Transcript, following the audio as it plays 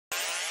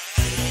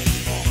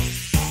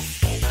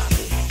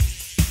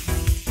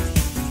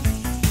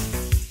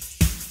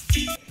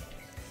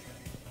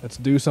Let's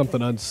do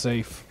something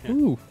unsafe. Yeah.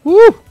 Ooh,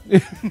 woo!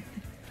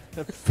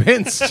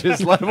 Vince,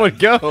 just let him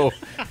go.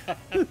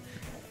 There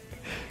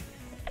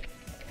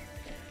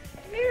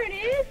it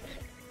is.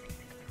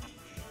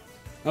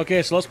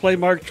 Okay, so let's play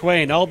Mark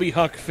Twain. I'll be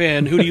Huck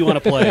Finn. Who do you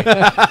want to play?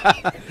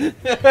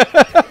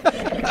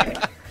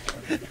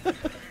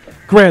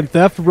 Grand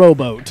Theft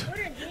Rowboat.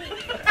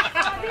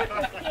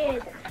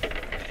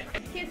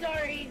 Kids our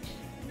age,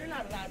 they're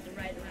not allowed to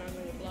ride around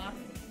on the block.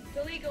 It's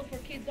illegal for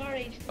kids our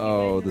age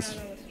to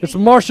It's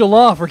martial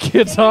law for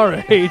kids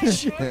our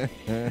age.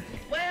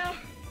 Well,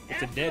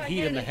 it's a dead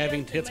heat in the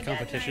having tits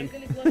competition.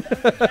 And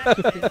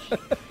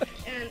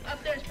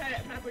up there is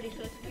private property,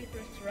 so it's free for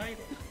us to ride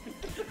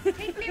it.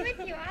 Take me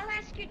with you. I'll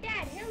ask your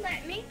dad. He'll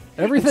let me.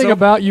 Everything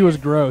about you is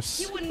gross.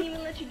 He wouldn't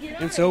even let you get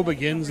on. And so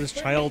begins this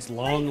child's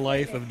long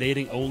life of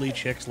dating only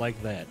chicks like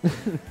that.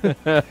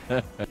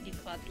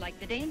 Clubs like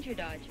the Danger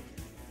Dodgers.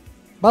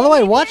 By the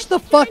way, watch the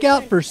fuck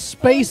out for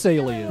space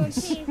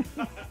aliens.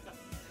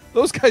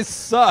 Those guys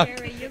suck.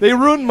 They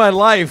ruined my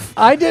life.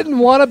 I didn't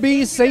want to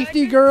be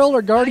safety girl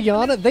or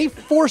guardiana. They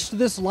forced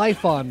this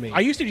life on me.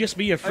 I used to just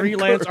be a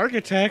freelance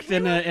architect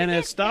and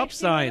a stop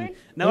sign.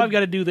 Now I've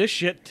got to do this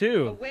shit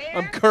too.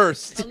 I'm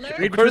cursed.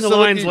 Read between the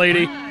lines,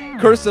 lady.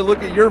 Cursed to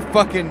look at your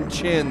fucking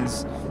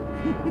chins.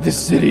 This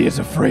city is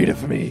afraid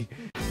of me.